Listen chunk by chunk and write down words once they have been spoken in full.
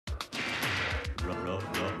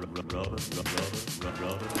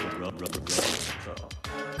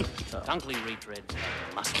Tunkley retreads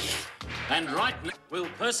like a musket. And right now, we'll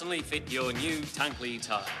personally fit your new Tunkley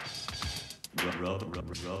tyre.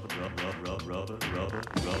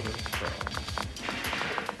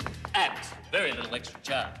 At very little extra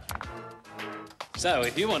charge. So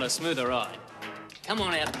if you want a smoother ride, come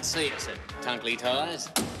on out and see us at Tunkley Tyres,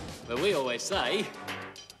 where we always say...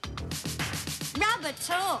 Rubber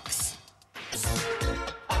talks.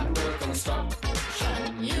 I'm gonna stop.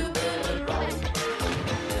 You better run.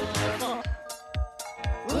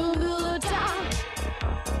 We'll build a town.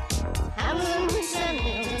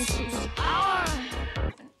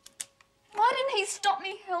 Why didn't he stop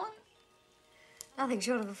me, Helen? Nothing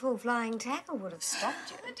short of a full flying tackle would have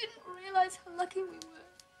stopped you. I didn't realise how lucky we were.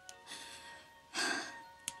 I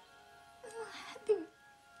was so happy.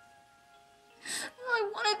 All I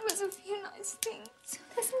wanted was a few nice things.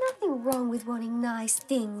 There's nothing wrong with wanting nice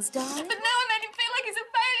things, darling. But now I made him feel like he's a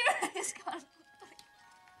failure. I just can't.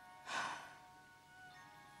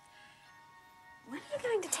 When are you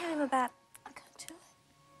going to tell him about... I can't do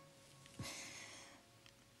it.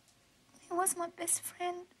 He was my best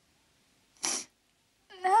friend.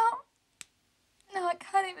 Now I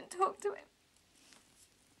can't even talk to him.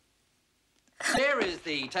 There is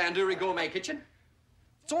the Tandoori Gourmet Kitchen.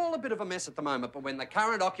 It's all a bit of a mess at the moment, but when the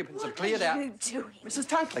current occupants have cleared out... What are you doing? Mrs.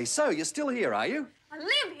 Tunkley, so you're still here, are you? I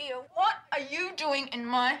live here. What are you doing in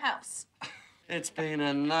my house? It's been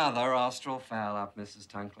another Austral foul-up, Mrs.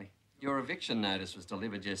 Tunkley. Your eviction notice was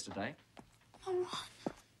delivered yesterday. Oh, what?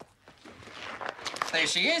 There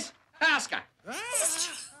she is. Ask her. Did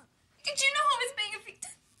you know I was being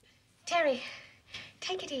evicted? Terry,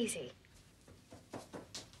 take it easy.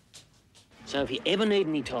 So if you ever need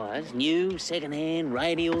any tyres, new, second-hand,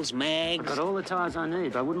 radials, mags... Got all the tyres I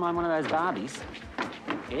need. I wouldn't mind one of those Barbies.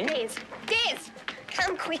 Yeah? Des!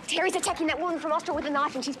 Come quick. Terry's attacking that woman from Austria with a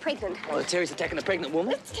knife and she's pregnant. Oh, Terry's attacking a pregnant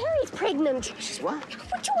woman? Terry's pregnant. She's what?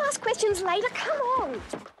 Would you ask questions later? Come on.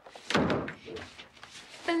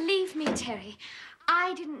 Believe me, Terry,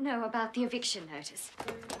 I didn't know about the eviction notice.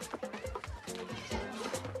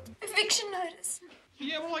 Eviction notice?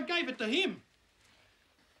 Yeah, well, I gave it to him.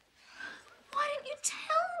 Why didn't you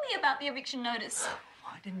tell me about the eviction notice?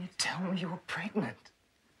 Why didn't you tell me you were pregnant?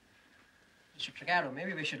 Mr. Trigaro,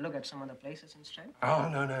 maybe we should look at some other places instead. Oh,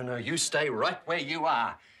 no. You stay right where you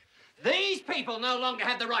are. These people no longer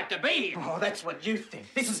have the right to be here. Oh, that's what you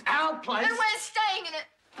think. This is our place. And we're staying in it.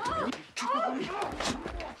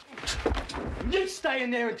 You stay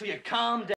in there until you calm down.